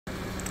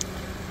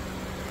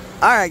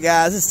Alright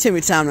guys, it's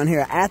Timmy time down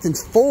here at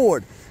Athens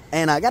Ford.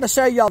 And I got to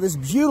show y'all this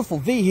beautiful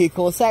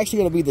vehicle. It's actually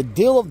going to be the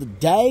deal of the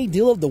day,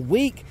 deal of the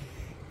week.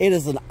 It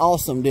is an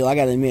awesome deal, I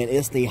got to admit.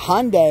 It's the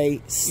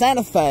Hyundai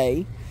Santa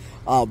Fe.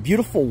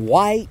 Beautiful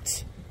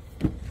white.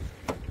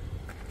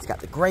 It's got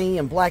the gray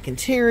and black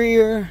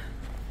interior.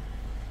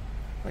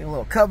 Like a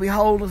little cubby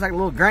hole. Looks like a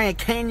little Grand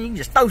Canyon. You can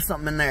just throw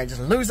something in there. Just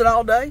lose it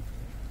all day.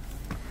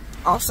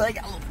 Also, you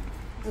got a little,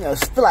 you know,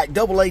 feel like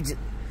double agent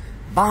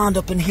Bond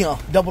up in here.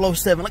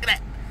 007. Look at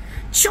that.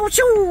 Choo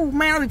choo,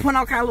 man! I'll be putting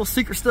all kind of little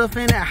secret stuff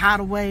in there,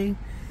 hideaway.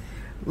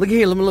 Look at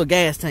here, look at my little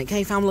gas tank.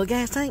 Can't find my little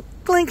gas tank?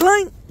 Clink,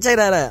 clink. Check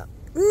that out.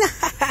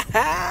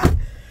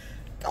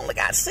 Only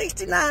got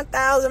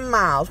 69,000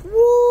 miles.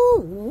 Woo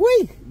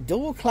wee!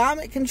 Dual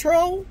climate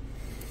control.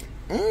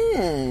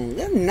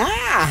 Nice.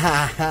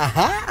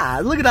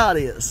 Look at all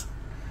this.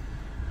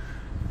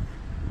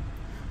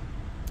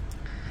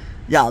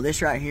 Y'all,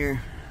 this right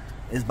here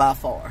is by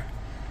far.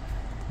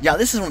 Y'all,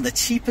 this is one of the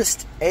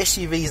cheapest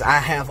SUVs I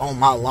have on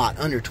my lot.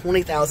 Under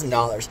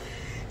 $20,000.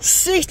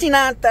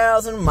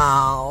 69,000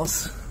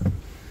 miles.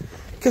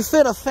 Could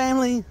fit a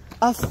family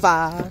of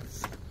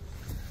 5.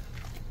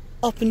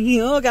 Up in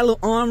here, got a little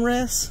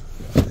armrest.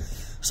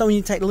 So when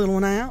you take the little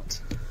one out.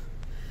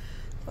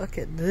 Look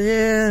at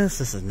this.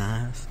 This is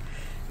nice.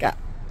 Got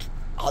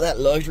all that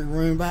luxury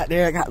room back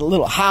there. I got a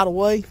little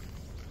hideaway.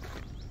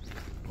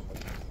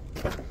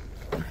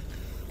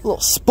 Little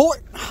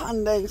sport.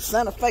 Hyundai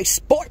Santa Fe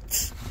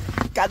Sports.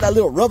 Got that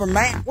little rubber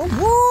mat. Woo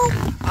woo.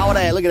 All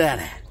that. Look at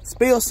that.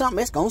 Spill something,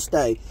 it's gonna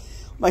stay.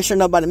 Make sure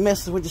nobody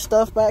messes with your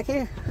stuff back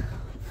here.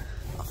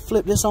 I'll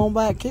flip this on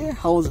back here.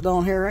 Holds it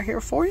on here right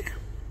here for you.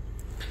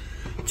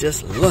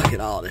 Just look at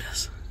all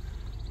this.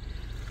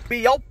 Be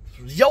your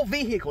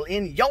vehicle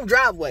in your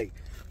driveway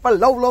for a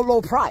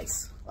low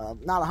price.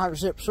 Not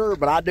 100% sure,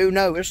 but I do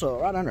know it's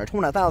right under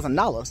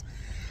 $20,000.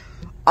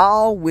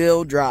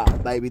 All-wheel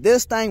drive, baby.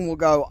 This thing will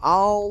go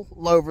all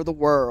over the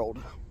world.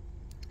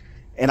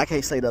 And I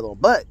can't say the other one,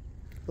 but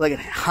look at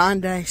that.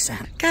 Hyundai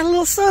Santa. Got a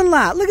little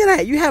sunlight. Look at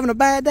that. You having a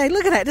bad day?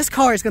 Look at that. This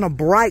car is going to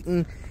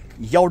brighten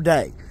your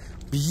day.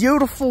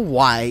 Beautiful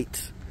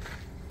white.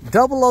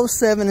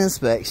 007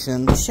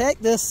 inspection. Check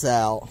this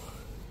out.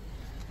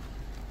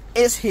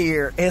 It's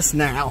here. It's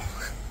now.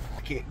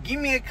 Okay, give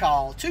me a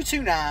call.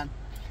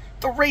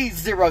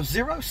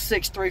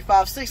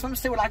 229-300-6356. Let me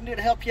see what I can do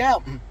to help you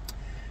out.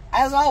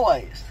 As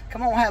always,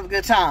 come on, have a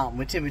good time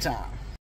with Timmy Time.